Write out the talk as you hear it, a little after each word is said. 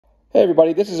Hey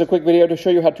everybody, this is a quick video to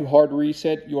show you how to hard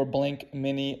reset your Blink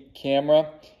Mini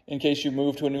camera in case you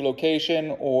move to a new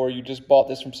location or you just bought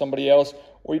this from somebody else,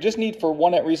 or you just need, for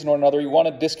one reason or another, you want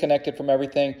to disconnect it from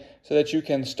everything so that you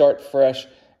can start fresh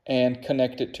and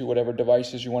connect it to whatever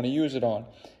devices you want to use it on.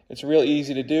 It's real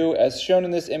easy to do. As shown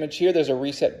in this image here, there's a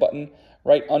reset button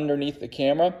right underneath the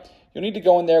camera. You'll need to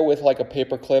go in there with like a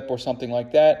paper clip or something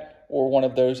like that, or one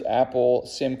of those Apple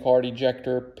SIM card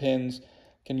ejector pins.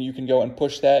 You can go and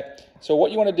push that. So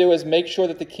what you want to do is make sure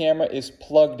that the camera is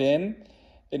plugged in.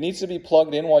 It needs to be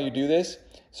plugged in while you do this.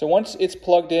 So once it's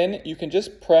plugged in, you can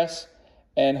just press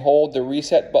and hold the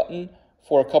reset button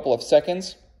for a couple of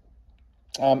seconds.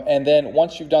 And then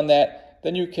once you've done that,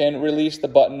 then you can release the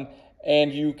button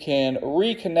and you can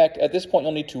reconnect. At this point,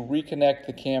 you'll need to reconnect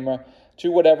the camera to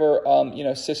whatever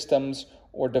systems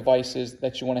or devices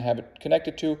that you want to have it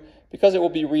connected to, because it will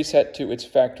be reset to its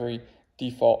factory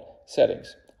default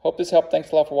settings. Hope this helped.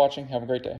 Thanks a lot for watching. Have a great day.